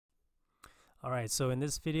Alright, so in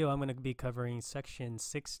this video I'm going to be covering section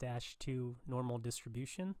 6-2 normal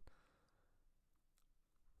distribution.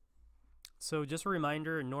 So just a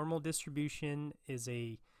reminder, normal distribution is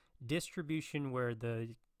a distribution where the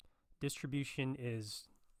distribution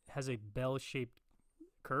has a bell-shaped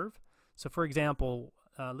curve. So for example,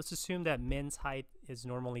 let's assume that men's height is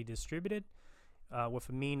normally distributed with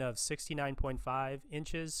a mean of 69.5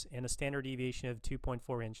 inches and a standard deviation of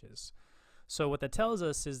 2.4 inches. So what that tells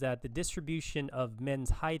us is that the distribution of men's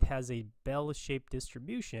height has a bell-shaped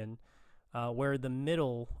distribution where the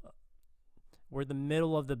middle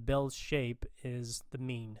of the bell shape is the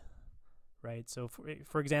mean, right? So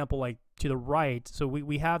for example, like to the right, so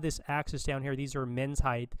we have this axis down here. These are men's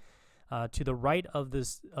height. To the right of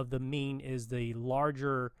the mean is the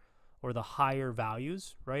larger or the higher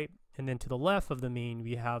values, right? And then to the left of the mean,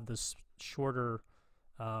 we have the shorter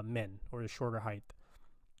men or the shorter height.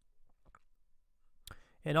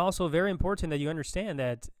 And also very important that you understand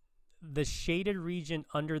that the shaded region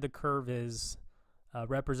under the curve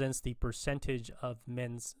represents the percentage of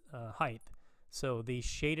men's height. So the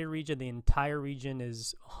shaded region, the entire region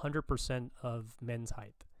is 100% of men's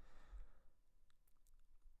height.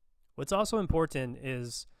 What's also important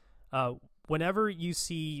is whenever you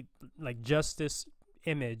see like just this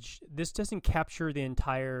image, this doesn't capture the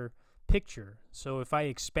entire picture. So if I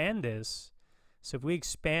expand this, so if we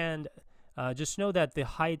expand, just know that the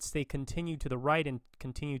heights, they continue to the right and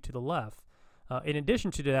continue to the left. In addition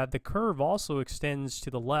to that, the curve also extends to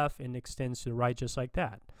the left and extends to the right just like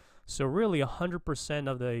that. So really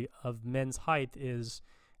 100% of men's height is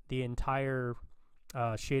the entire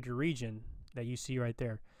shaded region that you see right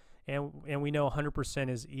there. And we know 100%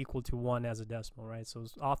 is equal to 1 as a decimal, right? So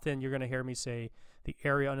often you're going to hear me say the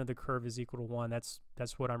area under the curve is equal to 1. That's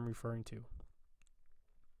what I'm referring to.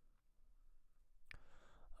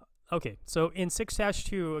 Okay, so in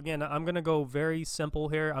 6-2, again, I'm going to go very simple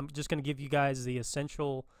here. I'm just going to give you guys the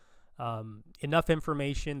essential, enough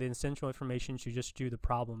information, the essential information to just do the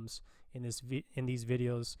problems in these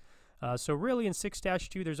videos. So really in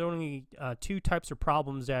 6-2, there's only two types of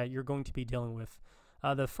problems that you're going to be dealing with.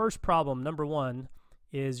 The first problem, number one,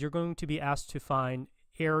 is you're going to be asked to find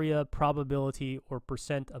area, probability, or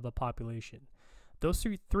percent of a population. Those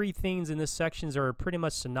three things in this section are pretty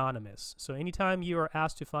much synonymous. So anytime you are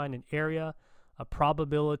asked to find an area, a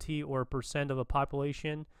probability, or a percent of a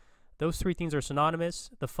population, those three things are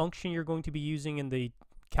synonymous. The function you're going to be using in the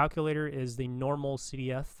calculator is the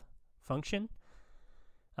normalcdf function.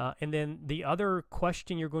 And then the other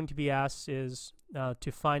question you're going to be asked is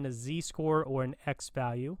to find a z-score or an x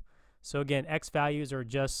value. So again, x values are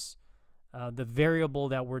just the variable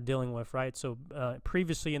that we're dealing with, right? So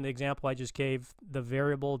previously in the example I just gave,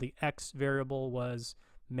 the x variable was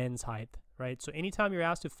men's height, right? So anytime you're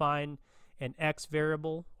asked to find an x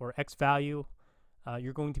variable or x value,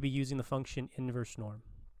 you're going to be using the function inverse norm.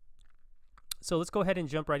 So let's go ahead and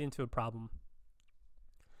jump right into a problem.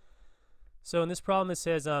 So in this problem it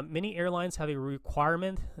says, many airlines have a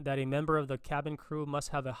requirement that a member of the cabin crew must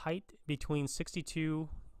have a height between 62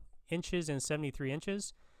 inches and 73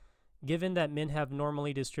 inches. Given that men have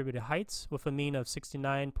normally distributed heights with a mean of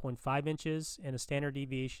 69.5 inches and a standard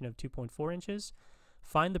deviation of 2.4 inches,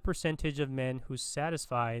 find the percentage of men who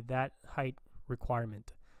satisfy that height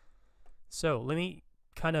requirement. So let me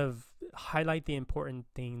kind of highlight the important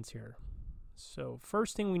things here. So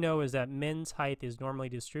first thing we know is that men's height is normally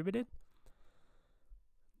distributed,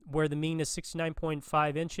 where the mean is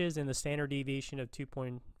 69.5 inches and the standard deviation of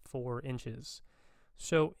 2.4 inches.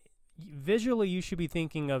 So visually, you should be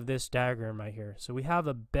thinking of this diagram right here. So we have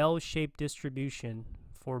a bell-shaped distribution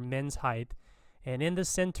for men's height, and in the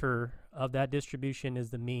center of that distribution is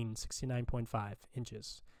the mean, 69.5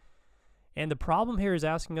 inches. And the problem here is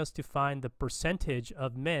asking us to find the percentage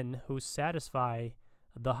of men who satisfy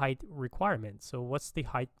the height requirement. So what's the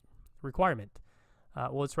height requirement?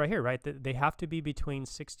 Well, it's right here, right? They have to be between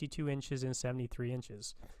 62 inches and 73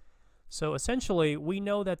 inches. So essentially, we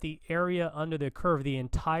know that the area under the curve, the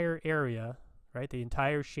entire area, right, the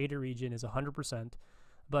entire shaded region is 100%,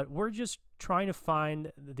 but we're just trying to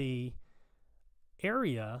find the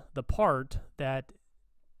area, the part that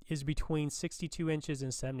is between 62 inches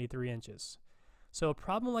and 73 inches. So a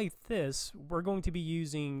problem like this, we're going to be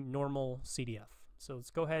using normalcdf. So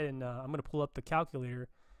let's go ahead and I'm going to pull up the calculator,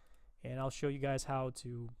 and I'll show you guys how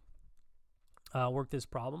to work this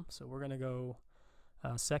problem. So we're going to go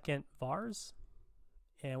second vars,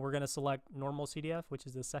 and we're going to select normalcdf, which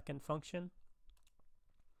is the second function.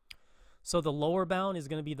 So the lower bound is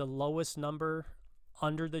going to be the lowest number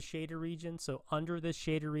under the shaded region. So under this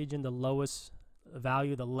shaded region, the lowest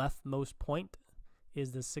value, the leftmost point,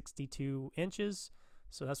 is the 62 inches.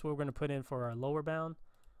 So that's what we're going to put in for our lower bound.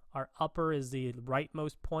 Our upper is the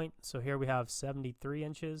rightmost point. So here we have 73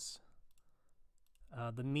 inches.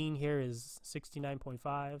 The mean here is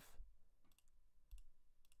 69.5.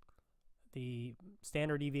 The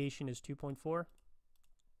standard deviation is 2.4. All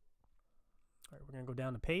right, we're going to go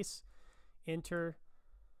down to pace, enter,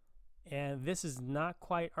 and this is not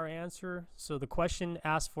quite our answer. So the question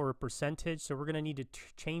asked for a percentage, so we're going to need to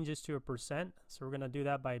change this to a percent. So we're going to do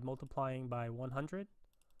that by multiplying by 100.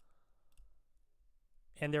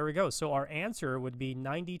 And there we go. So our answer would be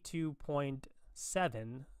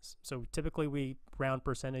 92.7. So typically we round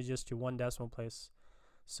percentages to 1 decimal place.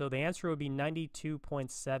 So the answer would be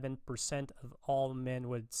 92.7% of all men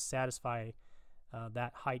would satisfy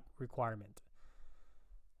that height requirement.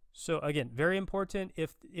 So again, very important.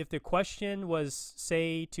 If the question was,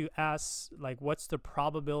 say, to ask like what's the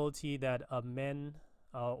probability that a men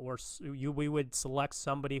we would select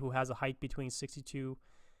somebody who has a height between 62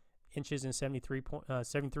 inches and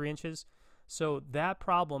 73 inches. So that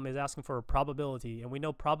problem is asking for a probability, and we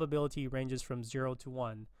know probability ranges from 0 to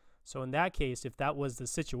 1. So in that case, if that was the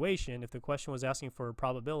situation, if the question was asking for a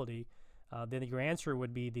probability, then your answer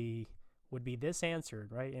would be this answer,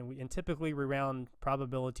 right? And typically we round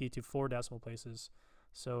probability to 4 decimal places.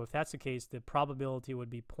 So if that's the case, the probability would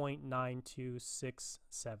be 0.9267.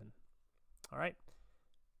 All right.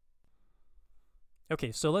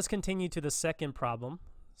 Okay, so let's continue to the second problem.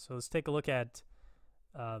 So let's take a look at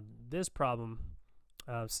this problem.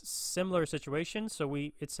 Similar situation. So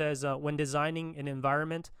it says when designing an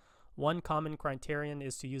environment, one common criterion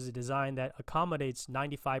is to use a design that accommodates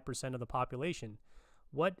 95% of the population.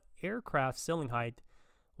 What aircraft ceiling height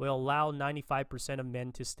will allow 95% of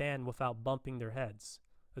men to stand without bumping their heads?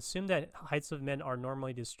 Assume that heights of men are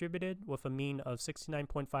normally distributed with a mean of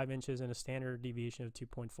 69.5 inches and a standard deviation of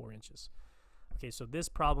 2.4 inches. Okay, so this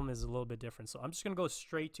problem is a little bit different. So I'm just going to go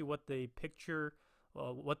straight to what the picture,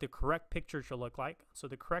 what the correct picture should look like. So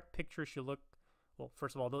the correct picture should look, well,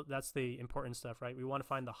 first of all, that's the important stuff, right? We want to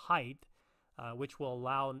find the height, which will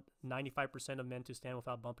allow 95% of men to stand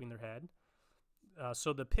without bumping their head.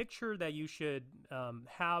 So the picture that you should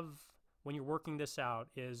have when you're working this out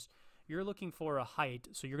is you're looking for a height.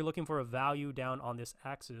 So you're looking for a value down on this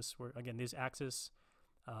axis, where again, this axis,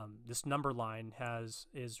 this number line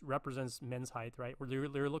represents men's height, right?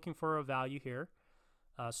 They're looking for a value here,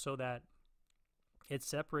 so that it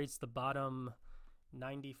separates the bottom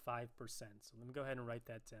 95%. So let me go ahead and write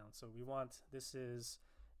that down. So this is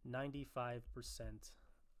 95%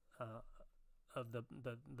 of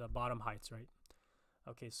the bottom heights, right?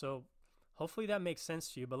 Okay, so hopefully that makes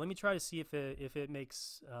sense to you, but let me try to see if it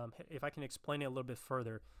makes if I can explain it a little bit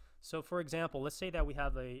further. So for example, let's say that we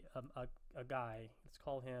have a guy. Let's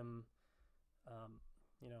call him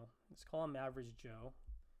let's call him Average Joe.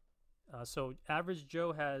 So Average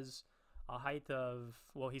Joe has a height of,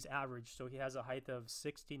 well, he's average, so he has a height of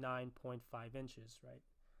 69.5 inches, right?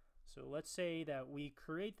 So let's say that we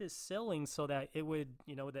create this ceiling so that it would,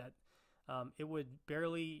 it would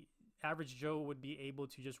barely, Average Joe would be able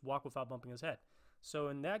to just walk without bumping his head. So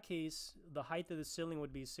in that case, the height of the ceiling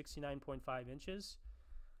would be 69.5 inches.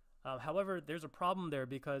 However, there's a problem there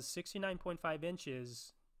because 69.5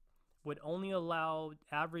 inches would only allow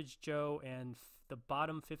Average Joe and the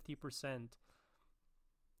bottom 50%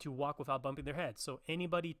 to walk without bumping their head. So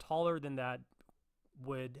anybody taller than that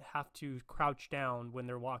would have to crouch down when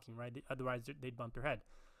they're walking, right? Otherwise, they'd bump their head.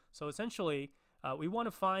 So essentially, we want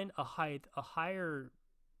to find a higher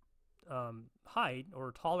height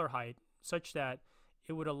or taller height such that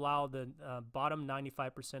it would allow the bottom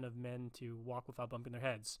 95% of men to walk without bumping their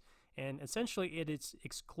heads. And essentially, it is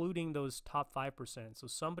excluding those top 5%. So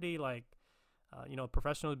somebody like, a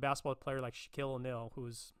professional basketball player like Shaquille O'Neal,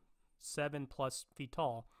 who's 7+ feet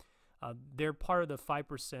tall, they're part of the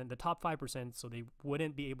 5%, the top 5%, so they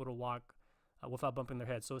wouldn't be able to walk without bumping their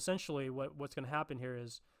head. So essentially, what's going to happen here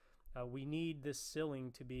is we need this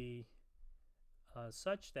ceiling to be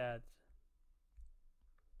such that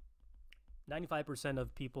 95%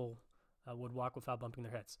 of people would walk without bumping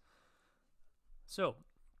their heads. So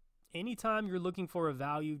anytime you're looking for a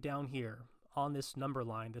value down here on this number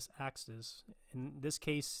line, this axis, in this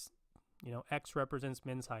case, X represents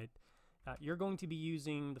men's height, you're going to be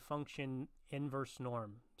using the function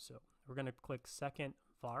invNorm. So we're going to click second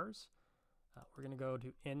vars. We're going to go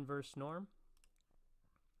to invNorm.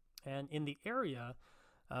 And in the area,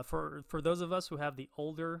 for those of us who have the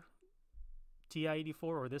older TI-84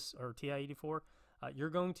 or TI-84, you're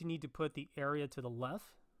going to need to put the area to the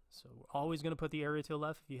left. So we're always going to put the area to the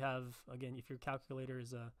left if you have, again, if your calculator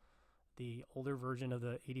is the older version of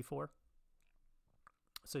the 84.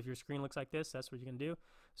 So if your screen looks like this, that's what you're going to do.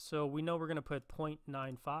 So we know we're going to put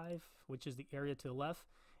 0.95, which is the area to the left.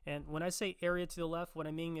 And when I say area to the left, what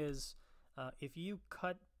I mean is if you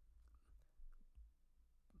cut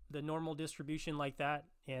the normal distribution like that,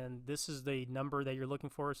 and this is the number that you're looking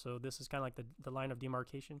for, so this is kind of like the line of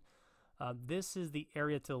demarcation. This is the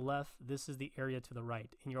area to the left, this is the area to the right,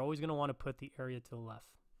 and you're always going to want to put the area to the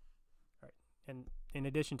left. All right. And in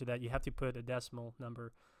addition to that, you have to put a decimal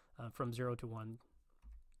number from 0 to 1.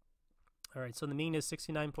 All right, so the mean is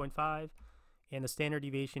 69.5, and the standard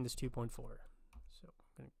deviation is 2.4. So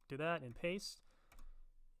I'm going to do that and paste,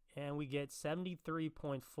 and we get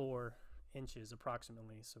 73.4 inches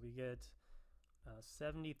approximately. So we get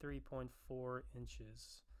 73.4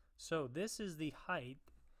 inches. So this is the height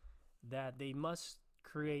that they must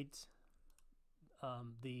create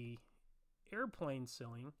the airplane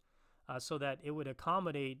ceiling so that it would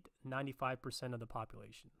accommodate 95% of the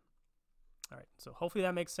population. All right, so hopefully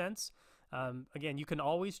that makes sense. Again, you can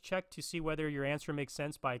always check to see whether your answer makes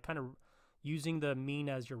sense by kind of using the mean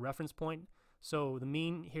as your reference point. So the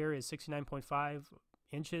mean here is 69.5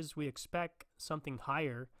 inches. We expect something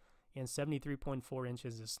higher, and 73.4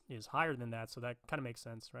 inches is higher than that, so that kind of makes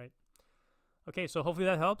sense, right? Okay, so hopefully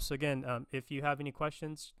that helps. Again, if you have any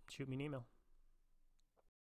questions, shoot me an email.